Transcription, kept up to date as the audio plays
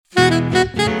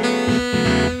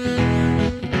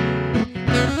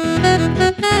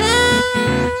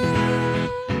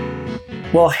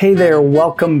Well, hey there.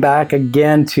 Welcome back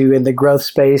again to In the Growth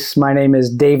Space. My name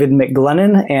is David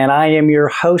McGlennon, and I am your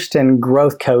host and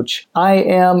growth coach. I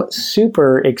am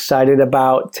super excited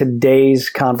about today's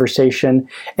conversation.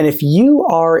 And if you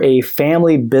are a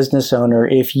family business owner,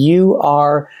 if you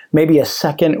are maybe a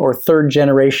second or third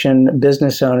generation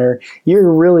business owner,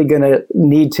 you're really going to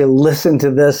need to listen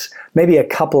to this maybe a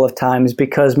couple of times,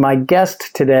 because my guest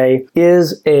today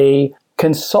is a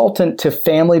consultant to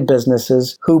family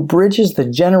businesses who bridges the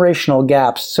generational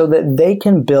gaps so that they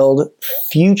can build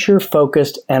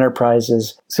future-focused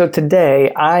enterprises. So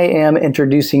today, I am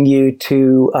introducing you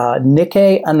to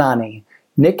Nikke Anani.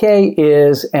 Nikke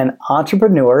is an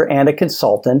entrepreneur and a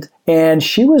consultant, and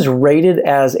she was rated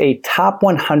as a top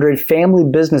 100 family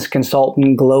business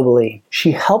consultant globally. She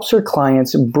helps her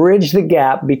clients bridge the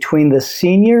gap between the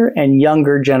senior and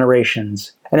younger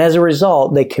generations. And as a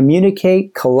result, they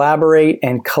communicate, collaborate,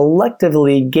 and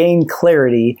collectively gain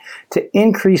clarity to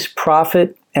increase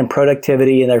profit and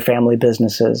productivity in their family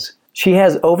businesses. She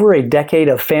has over a decade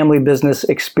of family business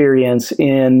experience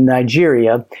in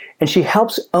Nigeria, and she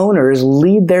helps owners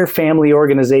lead their family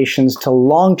organizations to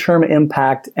long-term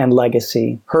impact and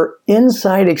legacy. Her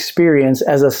inside experience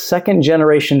as a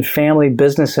second-generation family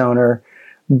business owner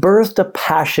birthed a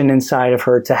passion inside of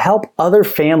her to help other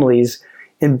families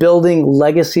in building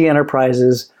legacy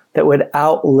enterprises that would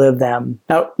outlive them.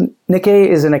 Now, Nikke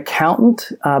is an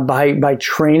accountant by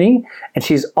training, and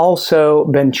she's also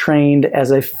been trained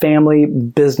as a family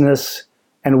business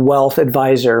and wealth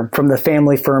advisor from the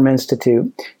Family Firm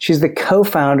Institute. She's the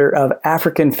co-founder of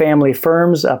African Family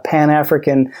Firms, a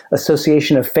Pan-African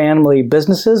Association of Family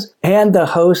Businesses, and the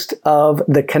host of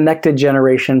the Connected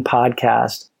Generation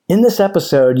podcast. In this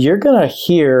episode, you're going to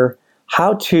hear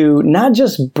how to not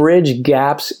just bridge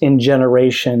gaps in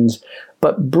generations,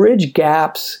 but bridge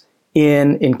gaps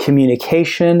in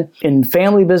communication, in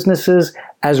family businesses,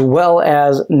 as well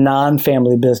as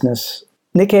non-family business.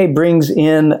 Nikke brings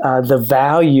in the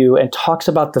value and talks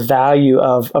about the value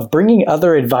of bringing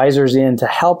other advisors in to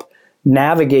help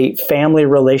navigate family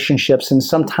relationships and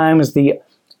sometimes the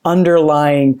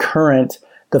underlying current,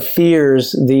 the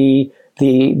fears, the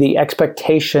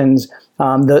expectations,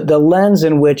 the lens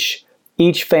in which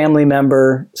each family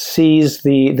member sees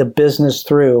the business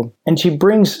through. And she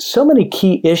brings so many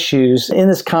key issues in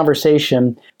this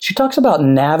conversation. She talks about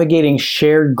navigating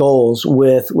shared goals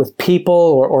with people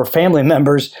or family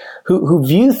members who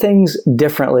view things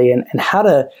differently and how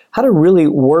to really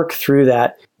work through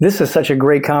that. This is such a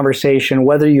great conversation,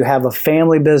 whether you have a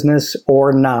family business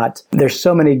or not. There's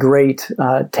so many great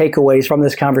takeaways from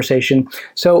this conversation.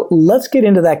 So let's get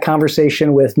into that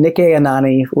conversation with Nikke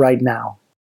Anani right now.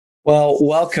 Well,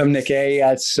 welcome, Nikke.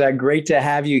 It's great to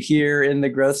have you here in the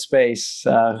growth space.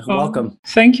 Welcome.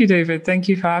 Thank you, David. Thank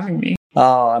you for having me.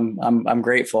 Oh, I'm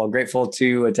grateful. Grateful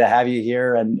to have you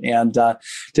here and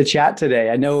to chat today.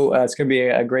 I know it's going to be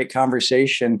a great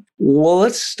conversation. Well,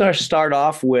 let's start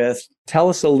off with, tell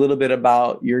us a little bit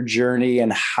about your journey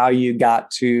and how you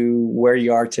got to where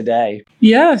you are today.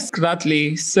 Yes,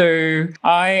 gladly. So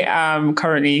I am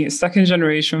currently a second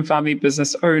generation family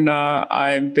business owner.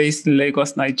 I'm based in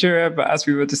Lagos, Nigeria, but as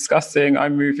we were discussing,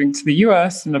 I'm moving to the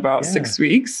US in about 6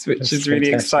 weeks, which is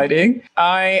really exciting.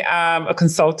 I am a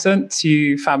consultant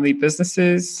to family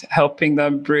businesses, helping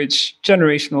them bridge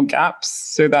generational gaps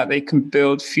so that they can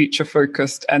build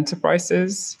future-focused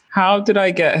enterprises. How did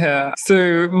I get here?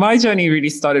 So my journey really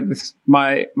started with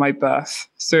my birth.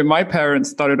 So my parents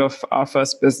started off our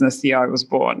first business the year I was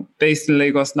born, based in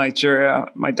Lagos, Nigeria.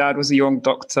 My dad was a young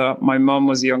doctor. My mom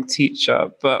was a young teacher.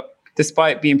 But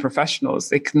despite being professionals,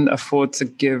 they couldn't afford to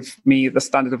give me the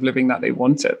standard of living that they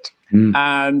wanted.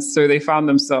 And so they found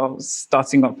themselves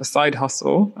starting up a side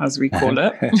hustle, as we call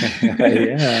it.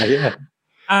 Yeah.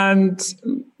 And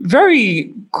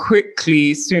very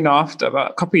quickly, soon after,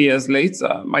 about a couple of years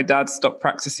later, my dad stopped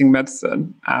practicing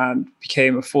medicine and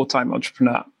became a full-time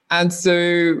entrepreneur. And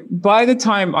so by the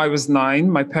time I was 9,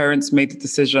 my parents made the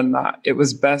decision that it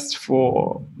was best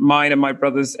for mine and my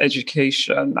brother's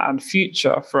education and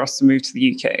future for us to move to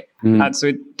the UK. And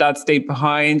so dad stayed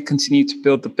behind, continued to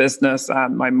build the business,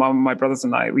 and my mum, my brothers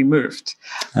and I, we moved.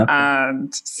 Okay.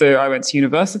 And so I went to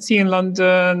university in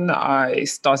London. I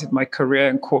started my career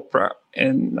in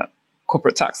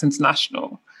corporate tax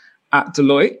international at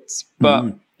Deloitte,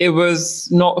 but it was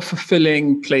not a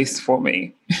fulfilling place for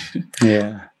me.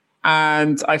 Yeah.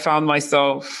 And I found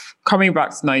myself coming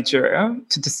back to Nigeria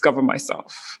to discover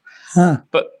myself.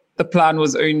 But the plan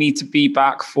was only to be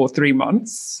back for 3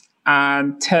 months.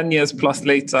 And 10 years plus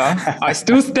later, I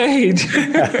still stayed.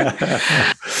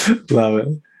 Love it.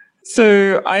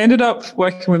 So I ended up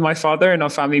working with my father in our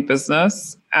family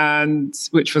business, and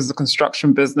which was a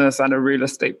construction business and a real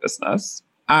estate business.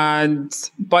 And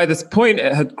by this point,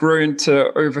 it had grown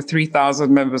to over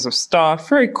 3,000 members of staff.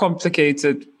 Very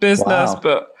complicated business,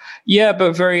 Wow.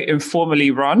 but very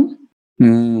informally run.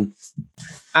 Mm.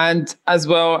 And as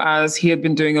well as he had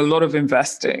been doing a lot of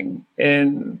investing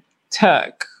in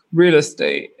tech, real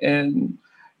estate, in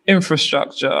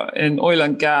infrastructure, in oil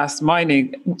and gas,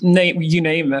 mining, you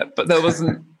name it. But there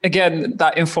wasn't, again,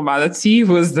 that informality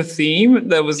was the theme.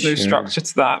 There was no structure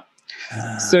to that.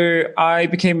 So I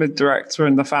became a director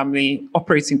in the family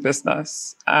operating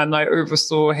business, and I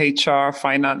oversaw HR,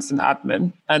 finance, and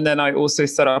admin. And then I also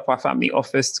set up our family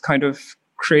office to kind of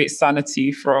create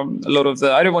sanity from a lot of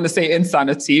the, I don't want to say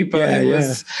insanity, but it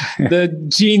was the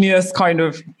genius, kind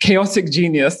of chaotic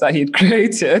genius that he'd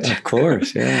created. Of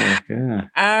course, yeah.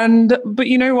 But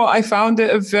you know what? I found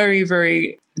it a very,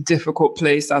 very difficult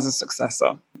place as a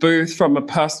successor, both from a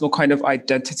personal kind of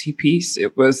identity piece.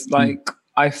 It was like,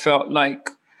 I felt like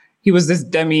he was this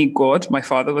demigod. My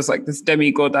father was like this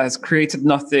demigod that has created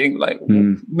nothing, like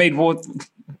made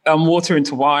water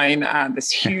into wine and this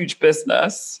huge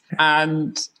business.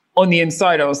 And on the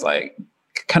inside, I was like,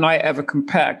 can I ever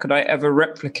compare? Could I ever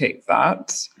replicate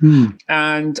that?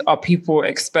 And are people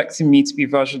expecting me to be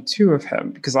version 2 of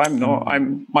him? Because I'm not.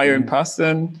 I'm my own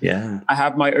person. Yeah. I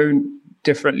have my own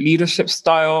different leadership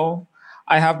style.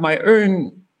 I have my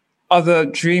own other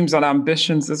dreams and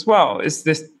ambitions as well. Is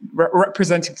this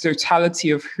representing the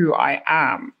totality of who I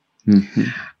am?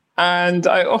 And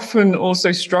I often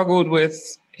also struggled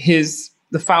with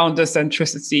the founder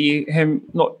centricity, him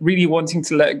not really wanting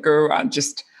to let go and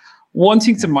just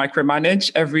wanting to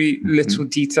micromanage every little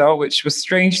detail, which was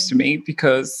strange to me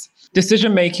because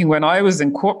decision making when I was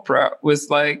in corporate was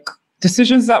like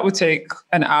decisions that would take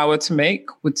an hour to make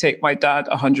would take my dad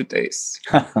 100 days.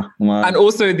 Wow. And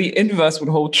also the inverse would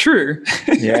hold true.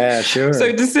 Yeah, sure.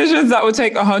 So decisions that would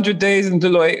take 100 days in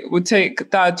Deloitte would take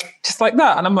dad just like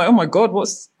that. And I'm like, oh my God,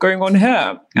 what's going on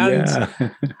here?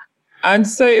 And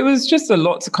so it was just a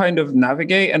lot to kind of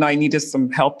navigate, and I needed some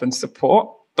help and support.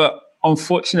 But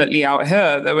unfortunately out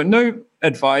here, there were no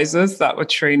advisors that were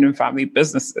trained in family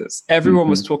businesses. Everyone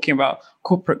was talking about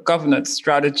corporate governance,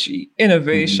 strategy,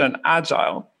 innovation,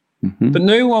 agile. But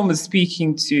no one was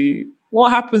speaking to what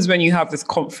happens when you have this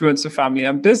confluence of family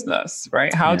and business,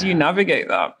 right? How do you navigate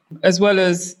that? As well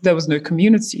as there was no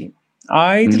community.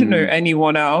 I didn't know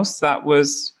anyone else that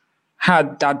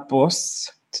had dad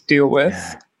boss to deal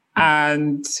with.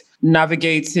 And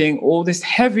navigating all this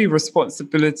heavy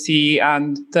responsibility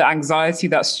and the anxiety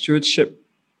that stewardship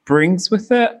brings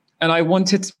with it. And I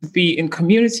wanted to be in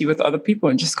community with other people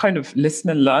and just kind of listen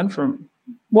and learn from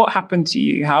what happened to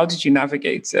you. How did you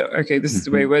navigate it? Okay, this is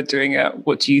the way we're doing it.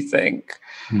 What do you think?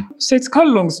 So to cut a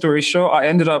long story short, I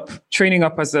ended up training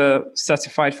up as a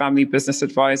certified family business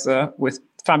advisor with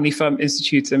Family Firm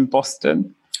Institute in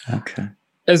Boston. Okay.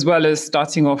 As well as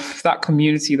starting off that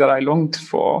community that I longed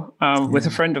for with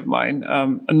a friend of mine,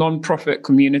 a non-profit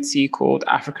community called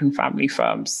African Family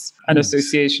Firms, an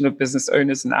association of business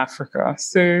owners in Africa.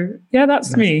 So yeah,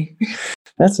 that's me.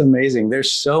 That's amazing.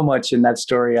 There's so much in that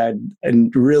story I'd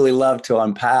really love to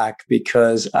unpack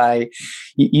because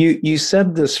you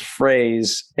said this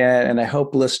phrase, and I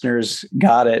hope listeners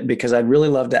got it because I'd really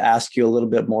love to ask you a little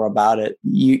bit more about it.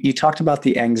 You talked about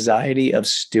the anxiety of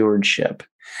stewardship.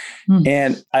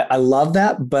 And I love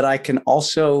that, but I can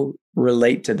also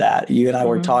relate to that. You and I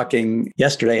were talking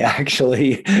yesterday,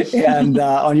 actually, and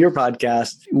on your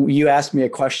podcast, you asked me a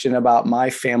question about my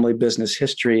family business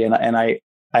history. And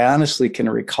I honestly can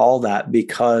recall that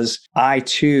because I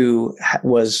too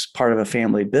was part of a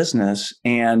family business,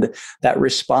 and that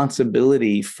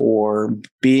responsibility for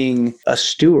being a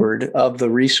steward of the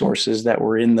resources that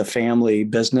were in the family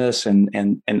business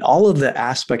and all of the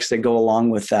aspects that go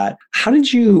along with that. How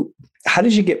did you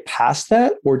get past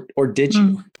that, or did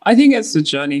you? I think it's a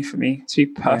journey for me, to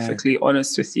be perfectly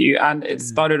honest with you. And it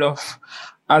started off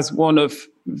as one of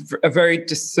a very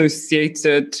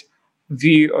dissociated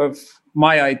view of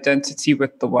my identity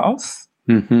with the wealth.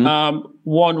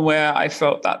 One where I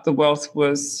felt that the wealth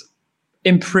was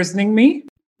imprisoning me.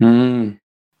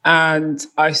 And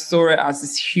I saw it as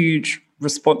this huge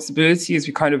responsibility, as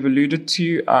we kind of alluded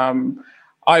to.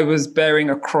 I was bearing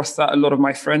a cross that a lot of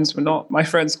my friends were not. My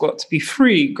friends got to be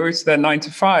free, go to their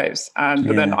 9-to-5s.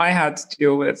 But then I had to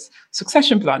deal with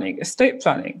succession planning, estate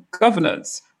planning,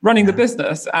 governance, running the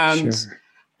business. And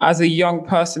as a young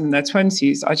person in their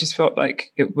 20s, I just felt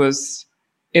like it was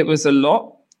a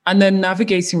lot. And then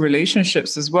navigating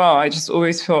relationships as well. I just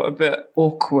always felt a bit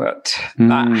awkward.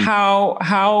 That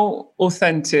how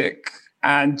authentic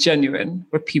and genuine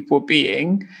with people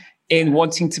being in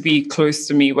wanting to be close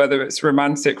to me, whether it's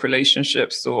romantic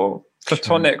relationships or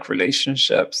platonic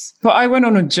relationships. But I went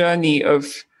on a journey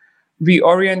of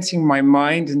reorienting my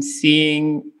mind and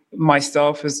seeing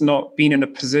myself as not being in a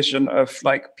position of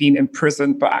like being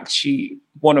imprisoned, but actually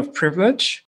one of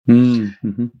privilege.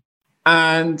 Mm-hmm.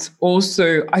 And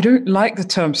also, I don't like the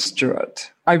term steward.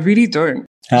 I really don't.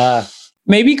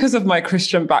 Maybe because of my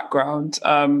Christian background,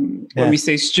 when we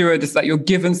say steward, it's that you're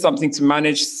given something to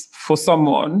manage for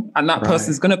someone, and that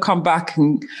person's going to come back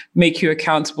and make you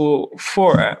accountable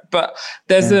for it. But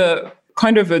there's a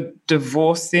kind of a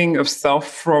divorcing of self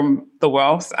from the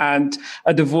wealth and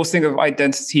a divorcing of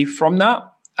identity from that.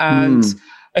 And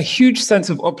a huge sense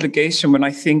of obligation when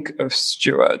I think of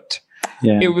steward.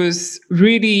 Yeah. It was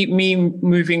really me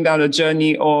moving down a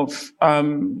journey of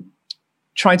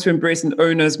trying to embrace an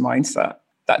owner's mindset,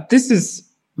 that this is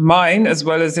mine as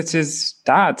well as it is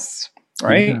dad's,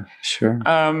 right? Yeah, sure.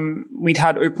 We'd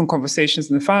had open conversations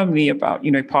in the family about,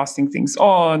 passing things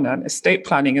on and estate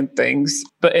planning and things.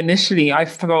 But initially I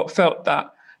felt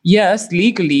that, yes,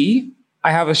 legally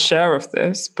I have a share of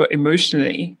this, but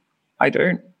emotionally I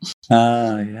don't.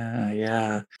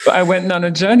 Yeah. But I went on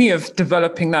a journey of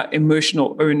developing that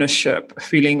emotional ownership, a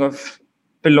feeling of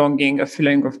belonging, a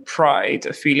feeling of pride,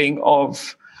 a feeling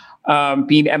of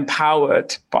being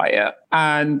empowered by it.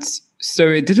 And so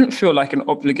it didn't feel like an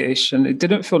obligation. It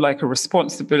didn't feel like a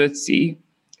responsibility.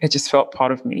 It just felt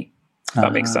part of me. If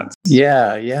that makes sense.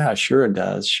 Yeah, sure it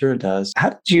does. How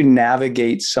did you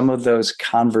navigate some of those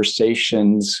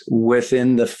conversations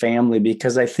within the family?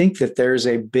 Because I think that there's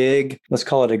a big, let's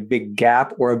call it a big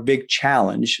gap or a big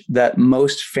challenge that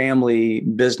most family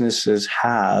businesses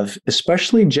have,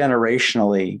 especially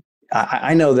generationally.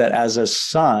 I know that as a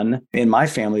son in my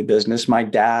family business, my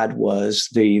dad was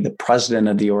the president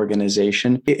of the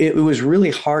organization. It was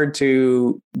really hard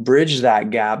to bridge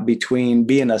that gap between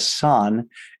being a son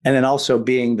and then also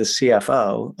being the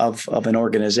CFO of an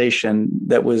organization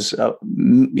that was,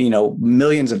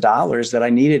 millions of dollars that I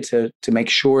needed to make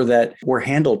sure that were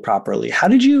handled properly. How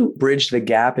did you bridge the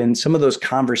gap in some of those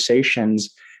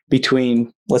conversations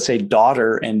between, let's say,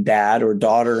 daughter and dad, or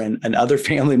daughter and other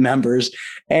family members,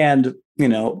 and,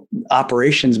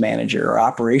 operations manager or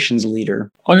operations leader?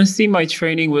 Honestly, my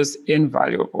training was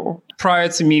invaluable. Prior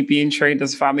to me being trained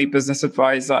as a family business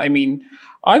advisor,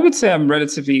 I would say I'm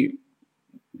relatively,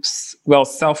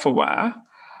 self-aware,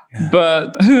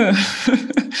 but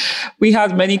we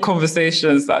had many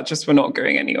conversations that just were not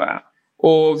going anywhere,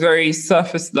 or very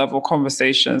surface level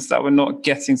conversations that were not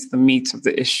getting to the meat of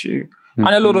the issue. Mm-hmm.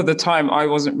 And a lot of the time, I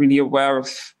wasn't really aware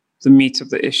of the meat of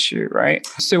the issue, right?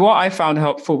 So what I found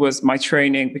helpful was my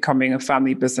training, becoming a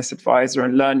family business advisor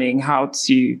and learning how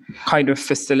to kind of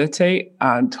facilitate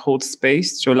and hold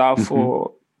space to allow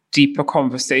for deeper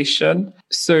conversation.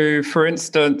 So for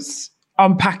instance,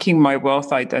 unpacking my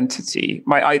wealth identity,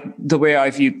 the way I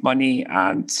viewed money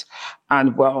and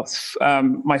wealth.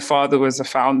 My father was a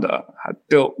founder, had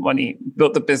built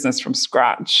the business from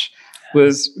scratch,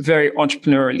 was very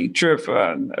entrepreneurially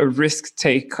driven, a risk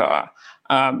taker,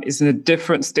 is in a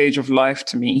different stage of life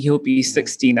to me. He'll be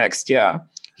 60 next year.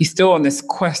 He's still on this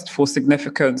quest for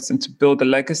significance and to build a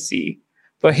legacy.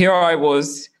 But here I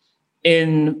was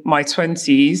in my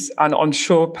 20s, an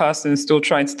unsure person still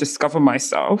trying to discover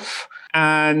myself.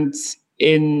 And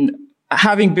in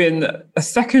having been a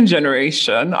second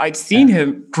generation, I'd seen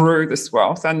him grow this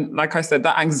wealth. And like I said,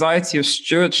 that anxiety of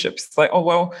stewardship, it's like,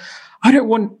 I don't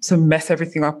want to mess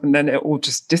everything up and then it all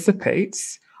just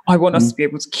dissipates. I want us to be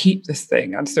able to keep this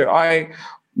thing. And so I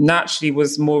naturally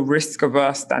was more risk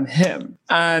averse than him.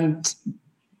 And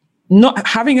not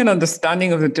having an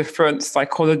understanding of the different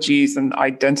psychologies and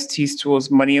identities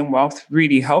towards money and wealth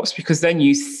really helps, because then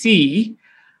you see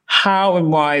how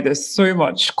and why there's so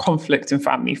much conflict in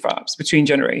family firms between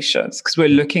generations, because we're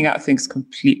looking at things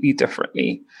completely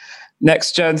differently.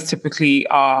 Next gens typically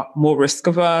are more risk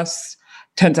averse,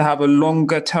 tend to have a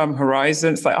longer term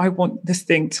horizon. It's like, I want this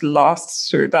thing to last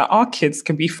so that our kids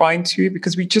can be fine too,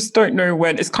 because we just don't know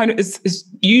when. It's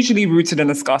usually rooted in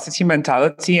a scarcity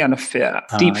mentality and a fear,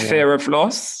 deep fear of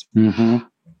loss. Mm-hmm.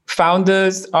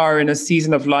 Founders are in a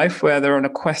season of life where they're on a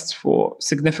quest for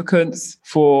significance,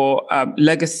 for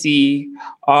legacy.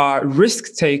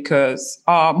 Risk takers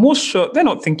are more sure. They're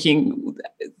not thinking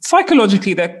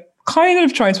psychologically. They're kind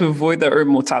of trying to avoid their own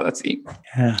mortality.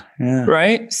 Yeah.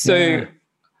 Right?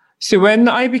 So when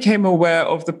I became aware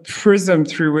of the prism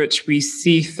through which we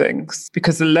see things,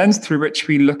 because the lens through which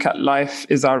we look at life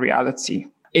is our reality,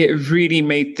 it really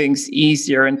made things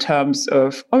easier in terms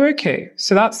of,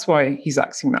 so that's why he's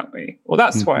acting that way. Well,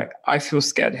 that's why I feel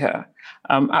scared here.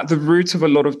 at the root of a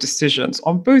lot of decisions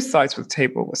on both sides of the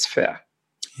table was fear.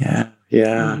 Yeah.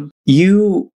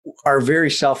 You are very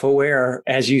self-aware,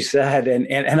 as you said,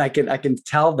 and I can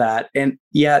tell that. And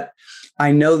yet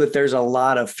I know that there's a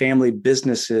lot of family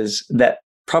businesses that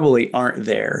probably aren't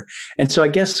there. And so I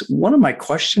guess one of my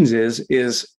questions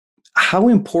is how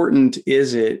important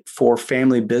is it for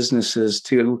family businesses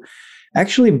to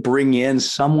actually bring in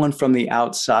someone from the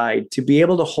outside to be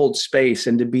able to hold space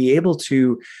and to be able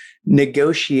to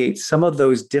negotiate some of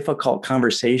those difficult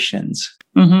conversations?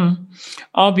 Mm-hmm.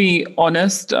 I'll be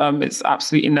honest, it's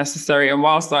absolutely necessary. And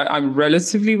whilst I'm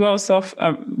relatively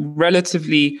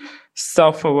relatively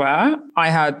self-aware, I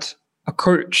had a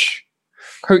coach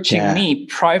coaching me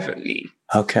privately.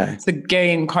 Okay. To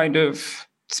gain to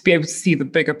be able to see the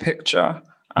bigger picture.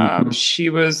 So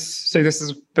this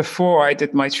is before I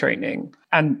did my training,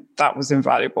 and that was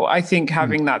invaluable. I think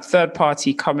having that third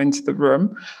party come into the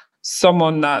room,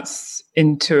 someone that's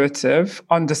intuitive,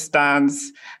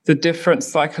 understands the different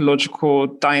psychological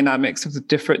dynamics of the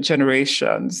different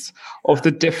generations, of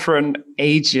the different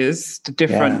ages, the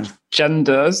different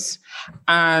genders,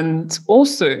 and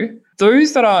also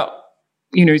those that are,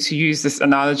 to use this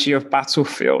analogy of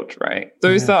battlefield, right?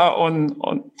 Those that are on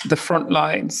the front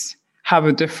lines have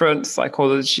a different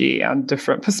psychology and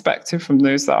different perspective from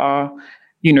those that are,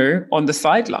 on the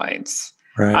sidelines.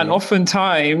 Right. And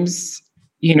oftentimes,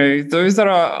 those that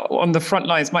are on the front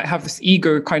lines might have this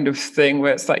ego kind of thing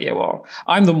where it's like,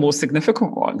 I'm the more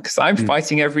significant one because I'm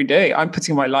fighting every day. I'm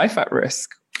putting my life at risk,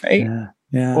 right?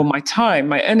 Yeah. Or my time,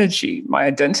 my energy, my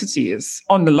identity is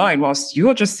on the line whilst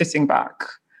you're just sitting back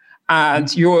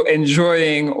and you're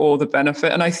enjoying all the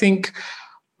benefit. And I think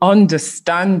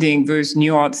understanding those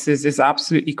nuances is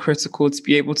absolutely critical to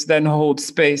be able to then hold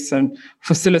space and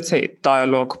facilitate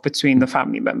dialogue between the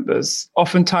family members.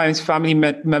 Oftentimes, family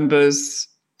members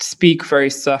speak very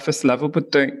surface level,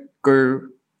 but don't go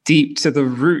deep to the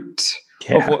root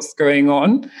of what's going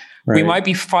on. Right. We might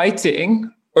be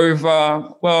fighting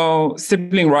over,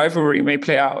 sibling rivalry may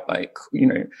play out like,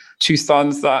 two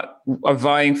sons that are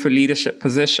vying for leadership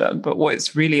position. But what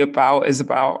it's really about is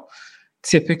about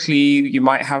typically you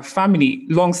might have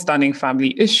long-standing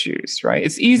family issues, right?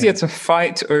 It's easier to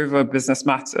fight over business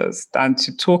matters than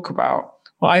to talk about,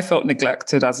 I felt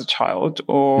neglected as a child,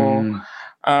 or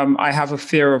I have a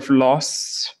fear of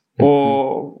loss,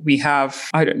 or we have,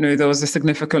 there was a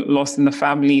significant loss in the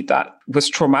family that was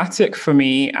traumatic for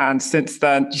me. And since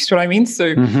then, you see what I mean?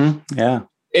 So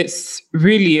it's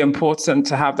really important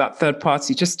to have that third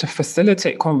party just to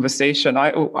facilitate conversation.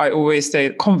 I always say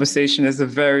conversation is the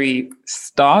very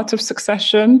start of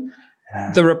succession.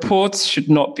 Yeah. The reports should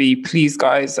not be, please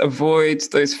guys, avoid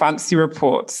those fancy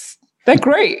reports. They're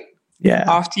great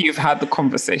after you've had the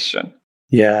conversation.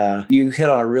 Yeah, you hit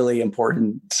on a really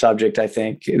important subject, I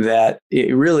think, that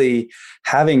it really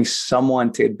having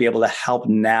someone to be able to help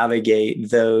navigate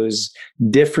those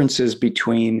differences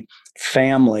between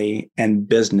family and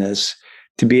business,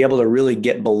 to be able to really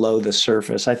get below the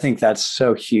surface. I think that's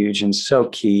so huge and so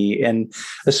key, and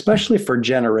especially for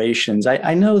generations.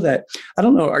 I know that, I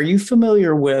don't know, are you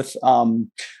familiar with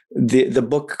the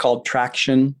book called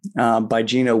Traction by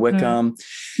Gino Wickman?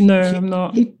 No, I'm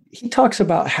not. He talks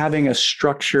about having a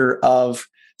structure of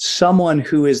someone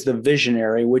who is the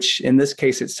visionary, which in this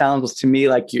case, it sounds to me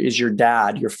like is your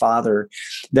dad, your father,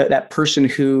 that person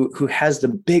who has the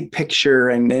big picture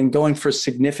and going for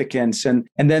significance. And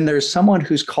then there's someone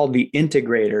who's called the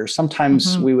integrator.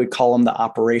 Sometimes we would call them the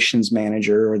operations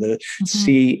manager or the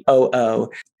COO.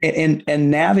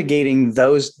 And navigating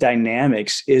those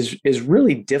dynamics is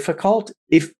really difficult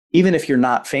even if you're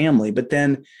not family, but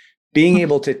then being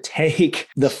able to take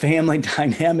the family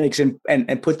dynamics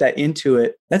and put that into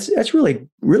it, that's really,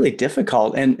 really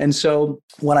difficult. And so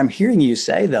what I'm hearing you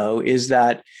say, though, is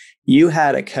that you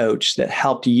had a coach that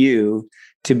helped you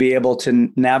to be able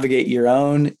to navigate your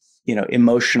own,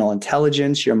 emotional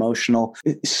intelligence, your emotional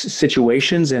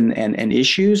situations and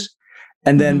issues,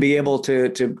 and then be able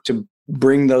to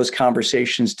bring those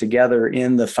conversations together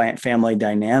in the family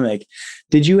dynamic.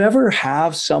 Did you ever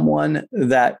have someone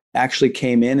that actually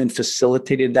came in and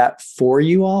facilitated that for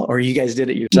you all, or you guys did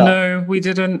it yourself? No, we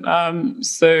didn't.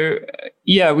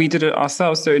 We did it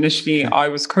ourselves. So initially I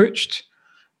was coached.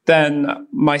 Then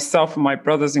myself and my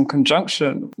brothers in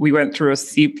conjunction, we went through a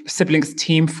siblings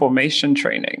team formation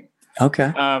training.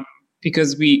 Okay.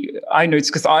 Because I noticed,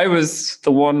 because I was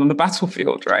the one on the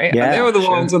battlefield, right? Yeah, and they were the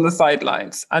ones on the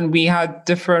sidelines. And we had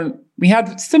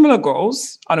similar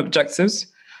goals and objectives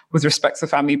with respect to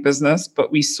family business,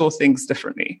 but we saw things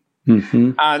differently.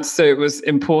 And so it was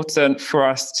important for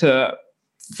us to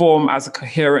form as a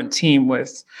coherent team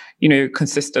with,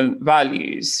 consistent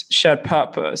values, shared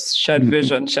purpose, shared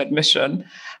vision, shared mission.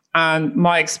 And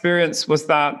my experience was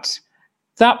that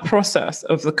process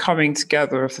of the coming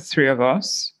together of the three of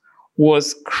us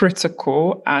was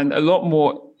critical and a lot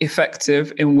more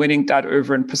effective in winning Dad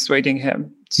over and persuading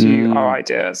him to our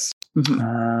ideas.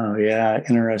 Oh, yeah.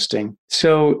 Interesting.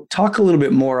 So talk a little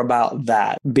bit more about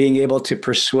that, being able to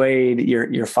persuade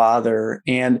your father.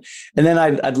 And then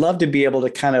I'd love to be able to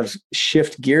kind of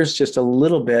shift gears just a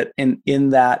little bit in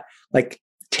that, like,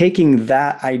 taking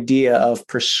that idea of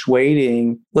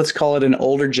persuading, let's call it an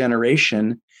older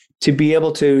generation, to be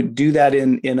able to do that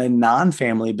in a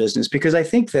non-family business. Because I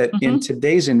think that in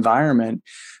today's environment,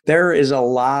 there is a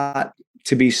lot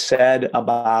to be said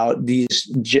about these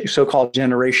so-called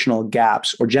generational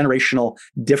gaps or generational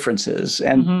differences.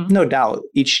 And no doubt,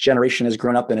 each generation has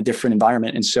grown up in a different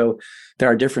environment. And so there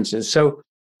are differences. So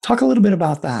talk a little bit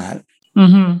about that.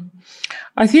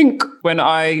 I think when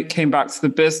I came back to the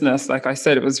business, like I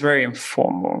said, it was very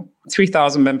informal.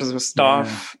 3,000 members of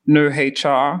staff, no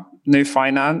HR, no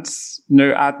finance,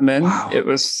 no admin. Wow. It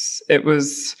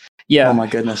was, oh my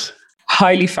goodness,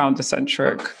 highly founder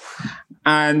centric.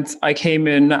 And I came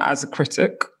in as a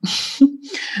critic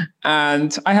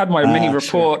and I had my mini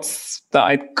reports that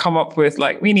I'd come up with,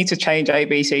 like, we need to change A,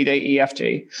 B, C, D, E, F,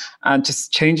 G, and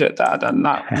just change it, Dad. And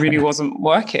that really wasn't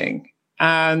working.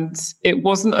 And it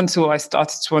wasn't until I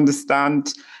started to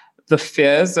understand the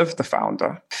fears of the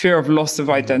founder, fear of loss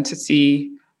of identity,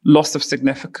 loss of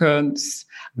significance,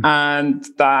 and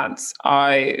that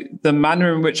the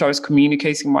manner in which I was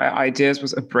communicating my ideas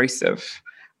was abrasive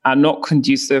and not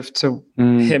conducive to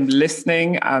him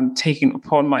listening and taking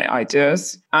upon my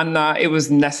ideas. And that it was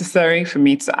necessary for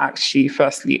me to actually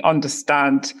firstly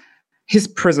understand his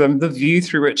prism, the view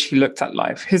through which he looked at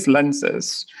life, his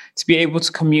lenses, to be able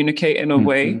to communicate in a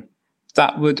way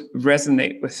that would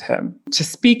resonate with him, to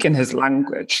speak in his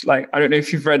language. Like, I don't know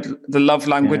if you've read The Love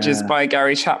Languages by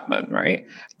Gary Chapman, right?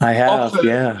 I have, often,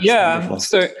 yeah.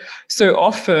 So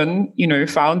often,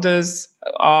 founders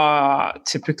are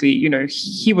typically,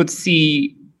 he would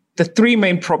see the three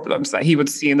main problems that he would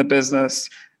see in the business.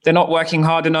 They're not working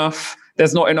hard enough,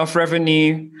 there's not enough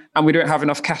revenue, and we don't have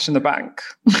enough cash in the bank,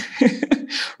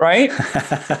 right?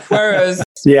 Whereas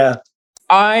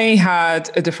I had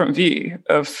a different view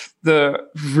of the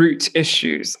root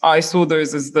issues. I saw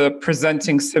those as the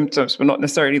presenting symptoms, but not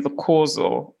necessarily the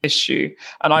causal issue.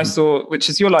 And I saw, which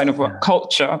is your line of work,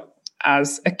 culture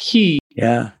as a key.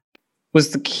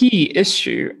 Was the key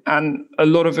issue. And a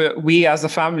lot of it, we as a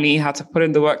family had to put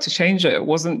in the work to change it. It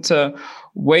wasn't to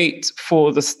wait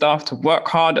for the staff to work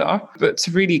harder, but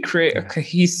to really create a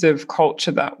cohesive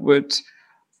culture that would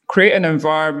create an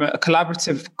environment, a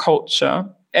collaborative culture.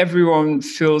 Everyone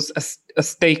feels a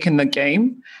stake in the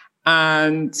game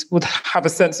and would have a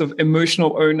sense of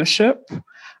emotional ownership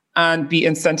and be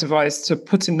incentivized to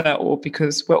put in their all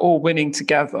because we're all winning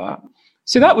together.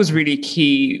 So that was really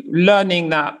key, learning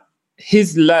that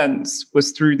his lens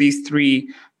was through these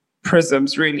three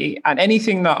prisms, really. And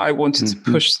anything that I wanted to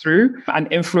push through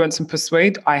and influence and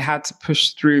persuade, I had to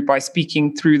push through by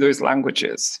speaking through those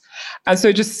languages. And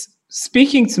so just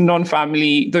speaking to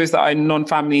those that are in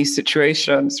non-family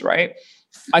situations, right?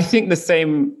 I think the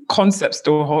same concept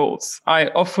still holds. I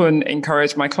often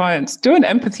encourage my clients, do an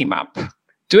empathy map.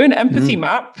 Do an empathy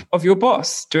map of your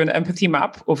boss. Do an empathy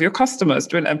map of your customers.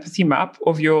 Do an empathy map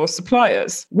of your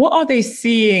suppliers. What are they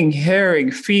seeing,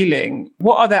 hearing, feeling?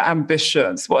 What are their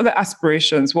ambitions? What are their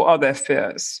aspirations? What are their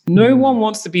fears? No one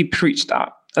wants to be preached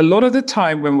at. A lot of the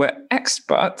time when we're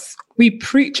experts, we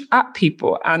preach at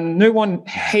people and no one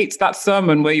hates that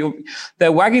sermon where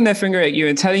they're wagging their finger at you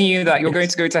and telling you that you're going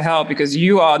to go to hell because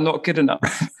you are not good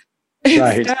enough.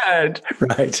 Instead,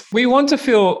 we want to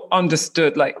feel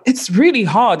understood. Like, it's really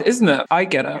hard, isn't it? I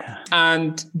get it.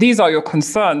 And these are your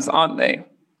concerns, aren't they?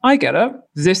 I get it.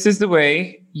 This is the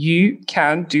way you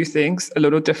can do things a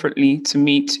little differently to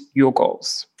meet your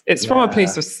goals. It's from a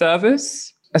place of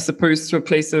service as opposed to a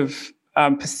place of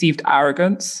perceived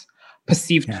arrogance,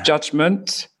 perceived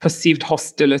judgment, perceived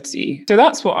hostility. So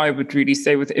that's what I would really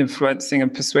say with influencing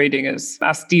and persuading is,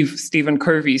 as Stephen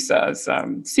Covey says,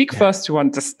 seek first to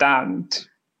understand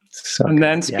and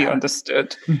then to be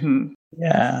understood.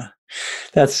 Yeah.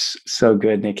 That's so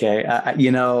good, Nikkei.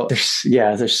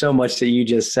 There's so much that you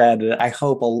just said that I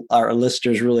hope our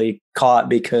listeners really caught,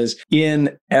 because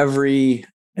in every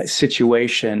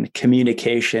situation,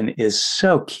 communication is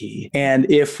so key. And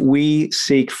if we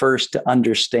seek first to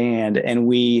understand and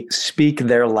we speak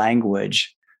their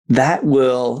language, that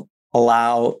will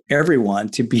allow everyone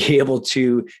to be able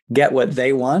to get what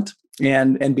they want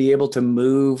and be able to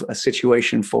move a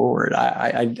situation forward.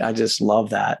 I just love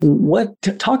that.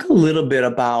 Talk a little bit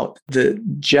about the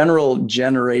general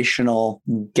generational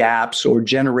gaps or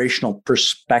generational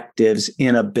perspectives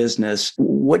in a business.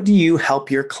 What do you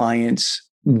help your clients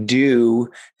do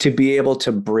to be able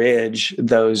to bridge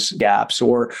those gaps,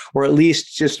 or at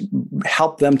least just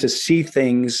help them to see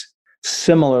things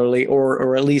similarly,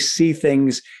 or at least see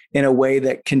things in a way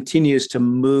that continues to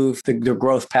move the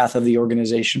growth path of the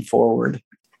organization forward?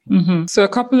 Mm-hmm. So a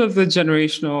couple of the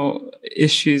generational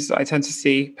issues I tend to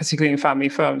see, particularly in family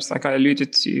firms, like I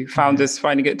alluded to, founders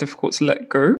finding it difficult to let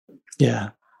go. Yeah.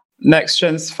 Next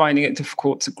gens finding it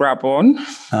difficult to grab on.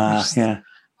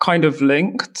 Kind of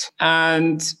linked,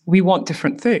 and we want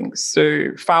different things. So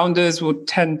founders will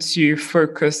tend to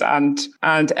focus and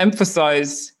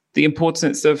emphasize the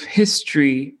importance of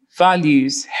history,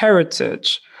 values,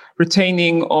 heritage,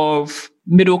 retaining of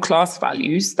middle-class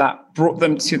values that brought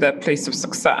them to their place of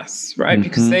success, right? Mm-hmm.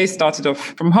 Because they started off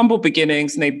from humble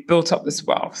beginnings and they built up this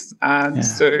wealth. And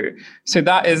so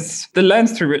that is the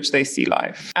lens through which they see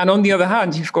life. And on the other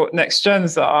hand, you've got next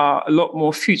gens that are a lot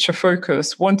more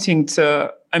future-focused, wanting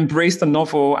to embrace the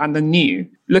novel and the new,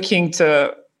 looking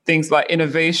to things like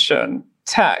innovation,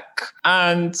 tech,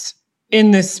 and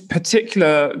in this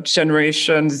particular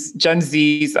generations, Gen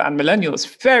Zs and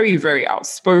millennials, very, very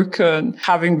outspoken,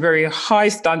 having very high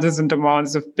standards and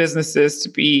demands of businesses to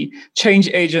be change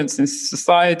agents in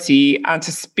society and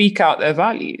to speak out their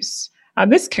values.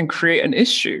 And this can create an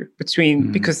issue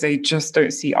because they just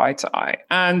don't see eye to eye.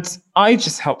 And I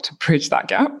just help to bridge that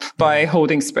gap by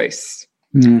holding space,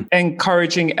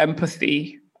 encouraging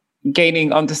empathy,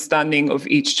 gaining understanding of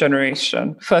each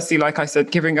generation. Firstly, like I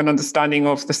said, giving an understanding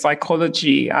of the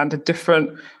psychology and the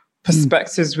different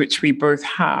perspectives which we both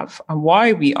have and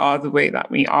why we are the way that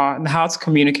we are and how to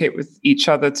communicate with each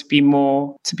other to be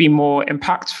more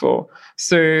impactful.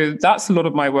 So that's a lot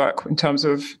of my work in terms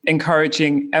of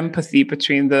encouraging empathy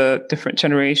between the different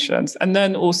generations, and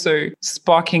then also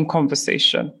sparking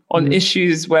conversation on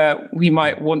issues where we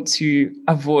might want to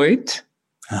avoid,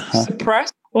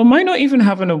 suppress, or might not even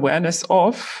have an awareness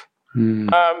of,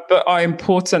 but are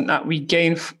important that we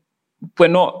gain. We're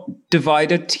not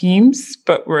divided teams,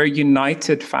 but we're a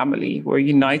united family. We're a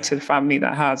united family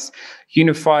that has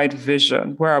unified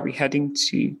vision. Where are we heading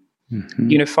to?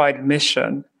 Unified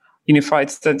mission, unified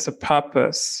sense of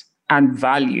purpose and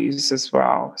values as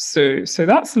well. So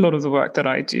that's a lot of the work that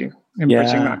I do in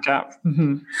bridging that gap.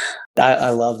 I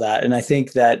love that. And I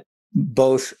think that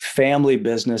both family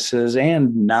businesses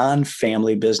and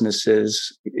non-family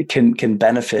businesses can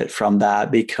benefit from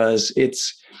that, because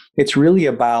it's really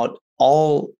about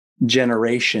all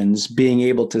generations being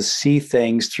able to see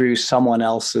things through someone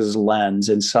else's lens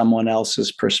and someone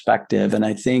else's perspective. And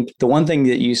I think the one thing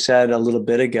that you said a little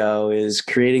bit ago is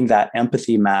creating that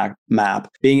empathy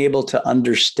map, being able to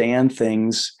understand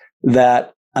things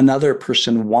that another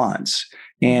person wants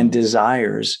and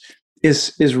desires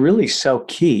is really so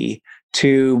key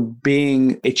to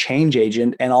being a change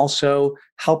agent and also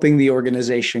helping the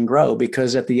organization grow.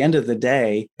 Because at the end of the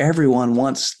day, everyone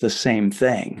wants the same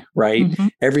thing, right?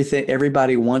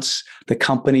 Everybody wants the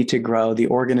company to grow, the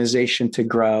organization to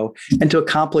grow, and to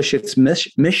accomplish its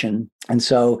mission. And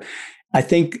so I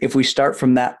think if we start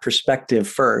from that perspective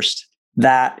first,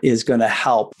 that is going to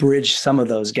help bridge some of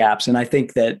those gaps. And I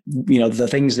think that, the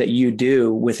things that you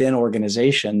do within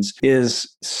organizations is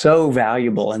so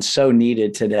valuable and so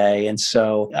needed today. And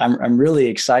so I'm really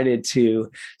excited to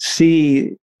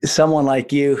see someone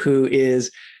like you who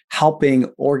is helping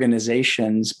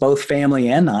organizations, both family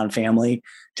and non-family,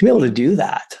 to be able to do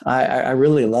that. I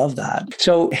really love that.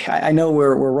 So I know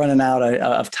we're running out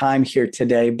of time here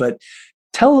today, but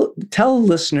tell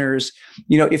listeners,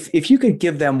 if you could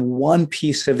give them one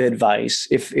piece of advice,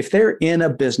 if they're in a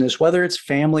business, whether it's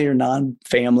family or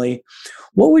non-family,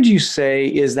 what would you say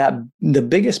is that the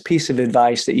biggest piece of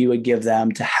advice that you would give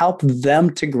them to help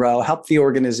them to grow, help the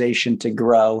organization to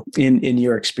grow in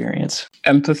your experience?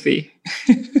 Empathy.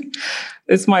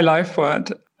 It's my life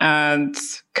word. And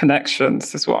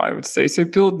connections is what I would say. So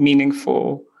build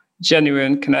meaningful,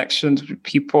 genuine connections with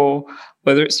people,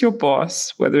 whether it's your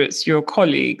boss, whether it's your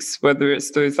colleagues, whether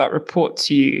it's those that report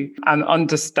to you, and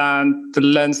understand the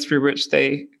lens through which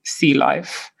they see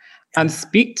life and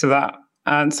speak to that.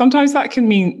 And sometimes that can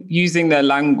mean using their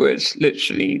language,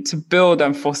 literally, to build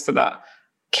and foster that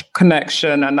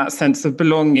connection and that sense of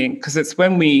belonging, because it's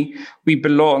when we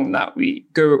belong that we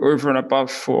go over and above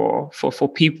for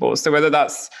people. So whether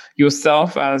that's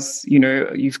yourself, as you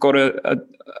know, you've got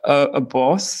a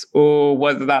boss, or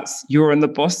whether that's you're the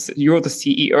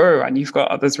CEO and you've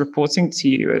got others reporting to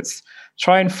you, it's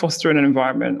try and foster an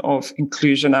environment of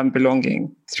inclusion and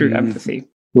belonging through empathy.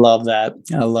 Love that.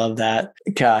 I love that.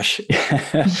 Gosh,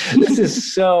 this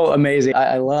is so amazing.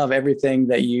 I love everything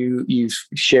that you've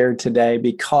shared today,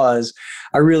 because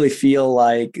I really feel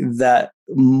like that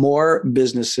more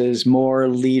businesses, more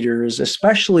leaders,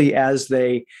 especially as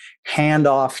they hand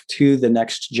off to the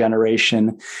next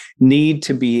generation, need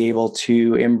to be able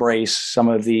to embrace some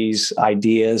of these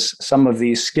ideas, some of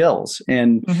these skills,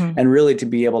 and really to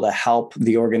be able to help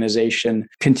the organization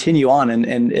continue on.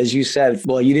 And as you said,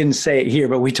 well, you didn't say it here,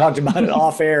 but we talked about it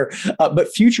off air,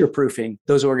 but future-proofing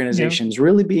those organizations,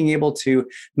 really being able to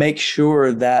make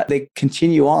sure that they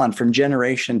continue on from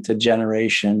generation to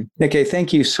generation. Okay,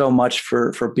 thank you so much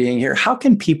for being here. How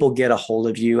can people get a hold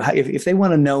of you? If they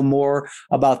want to know more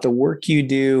about the work you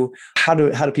do, how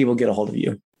do people get a hold of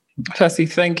you? Firstly,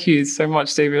 thank you so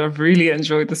much, David. I've really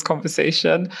enjoyed this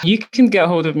conversation. You can get a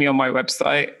hold of me on my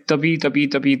website,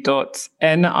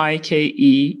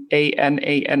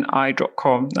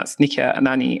 www.nikeanani.com. That's Nike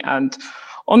Anani. And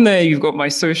on there, you've got my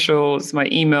socials, my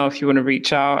email if you want to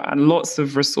reach out, and lots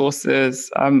of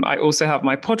resources. I also have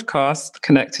my podcast,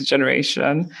 Connected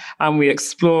Generation, and we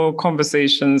explore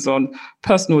conversations on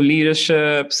personal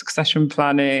leadership, succession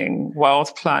planning,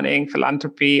 wealth planning,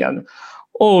 philanthropy, and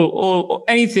all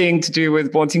anything to do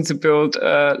with wanting to build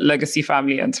a legacy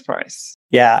family enterprise.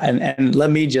 Yeah. And let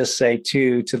me just say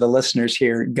to the listeners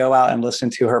here, go out and listen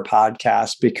to her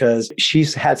podcast, because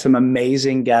she's had some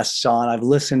amazing guests on. I've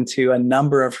listened to a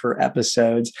number of her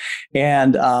episodes,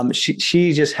 and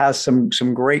she just has some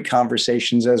great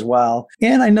conversations as well.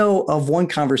 And I know of one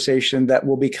conversation that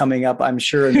will be coming up, I'm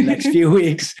sure, in the next few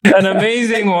weeks. An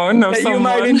amazing one of that someone. You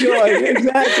might enjoy.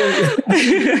 Exactly.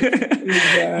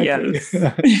 Yes.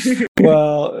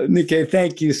 Well, Nike,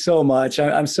 thank you so much.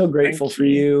 I'm so grateful for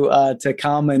you to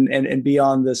come and be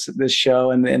on this show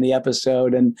and the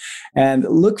episode, and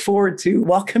look forward to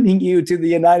welcoming you to the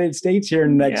United States here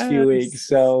in the next few weeks.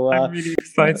 So I'm really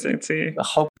excited too. I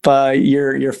hope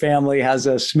your family has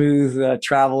a smooth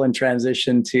travel and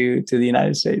transition to the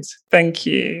United States. Thank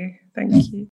you.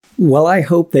 Thank you. Well, I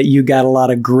hope that you got a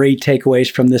lot of great takeaways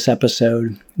from this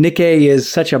episode. Nike is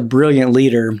such a brilliant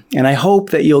leader, and I hope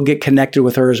that you'll get connected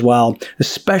with her as well,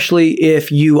 especially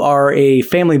if you are a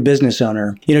family business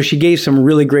owner. You know, she gave some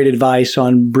really great advice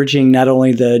on bridging not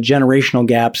only the generational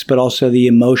gaps, but also the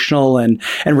emotional and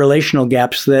relational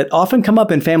gaps that often come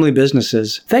up in family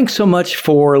businesses. Thanks so much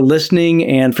for listening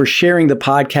and for sharing the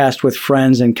podcast with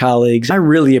friends and colleagues. I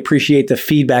really appreciate the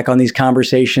feedback on these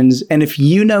conversations. And if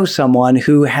you know someone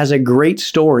who has a great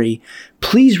story,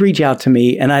 please reach out to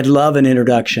me, and I'd love an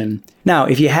introduction. Now,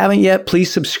 if you haven't yet,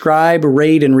 please subscribe,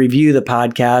 rate, and review the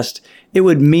podcast. It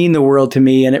would mean the world to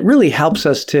me, and it really helps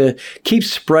us to keep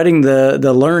spreading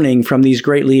the learning from these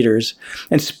great leaders.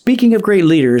 And speaking of great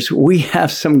leaders, we have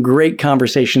some great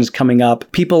conversations coming up.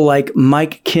 People like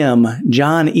Mike Kim,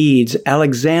 John Eads,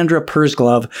 Alexandra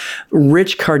Persglove,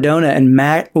 Rich Cardona, and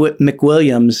Matt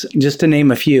McWilliams, just to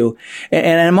name a few.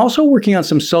 And I'm also working on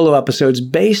some solo episodes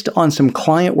based on some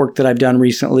client work that I've done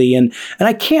recently, and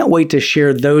I can't wait to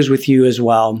share those with you as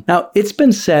well. Now, it's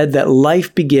been said that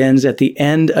life begins at the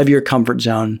end of your comfort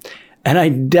zone. And I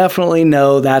definitely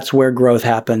know that's where growth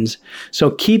happens.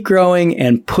 So keep growing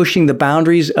and pushing the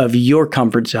boundaries of your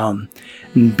comfort zone.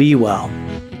 Be well.